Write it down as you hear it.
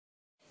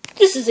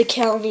This is a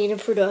Calnina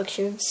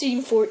production.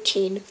 Scene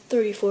 14,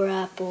 34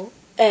 Apple.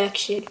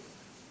 Action.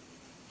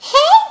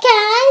 Hey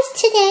guys,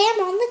 today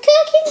I'm on the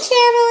cooking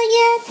channel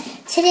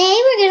again.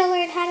 Today we're going to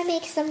learn how to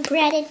make some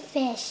breaded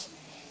fish.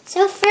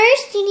 So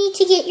first you need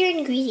to get your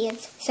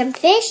ingredients. Some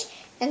fish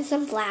and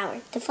some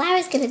flour. The flour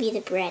is going to be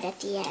the bread at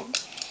the end.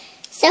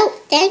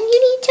 So then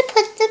you need to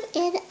put them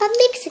in a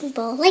mixing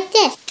bowl like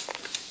this.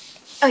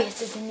 Oh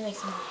yes, it's in the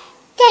mixing bowl.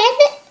 Then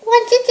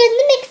once it's in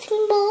the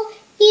mixing bowl,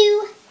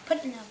 you Put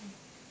it in the oven.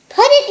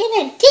 Put it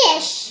in a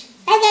dish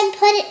and then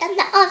put it in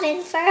the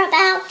oven for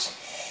about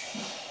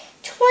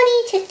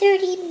 20 to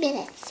 30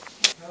 minutes.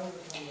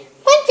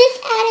 Once it's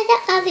out of the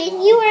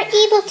oven, you are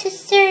able to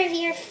serve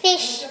your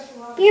fish,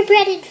 your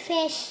breaded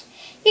fish.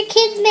 Your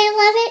kids may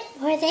love it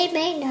or they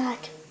may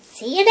not.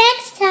 See you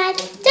next time.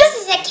 This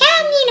is a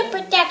Calnina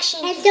production.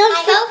 And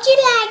I hope you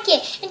like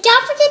it. And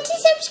don't forget to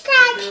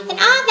subscribe and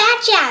all that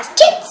jazz.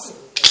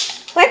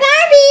 Tits! We're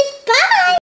Barbies. Bye!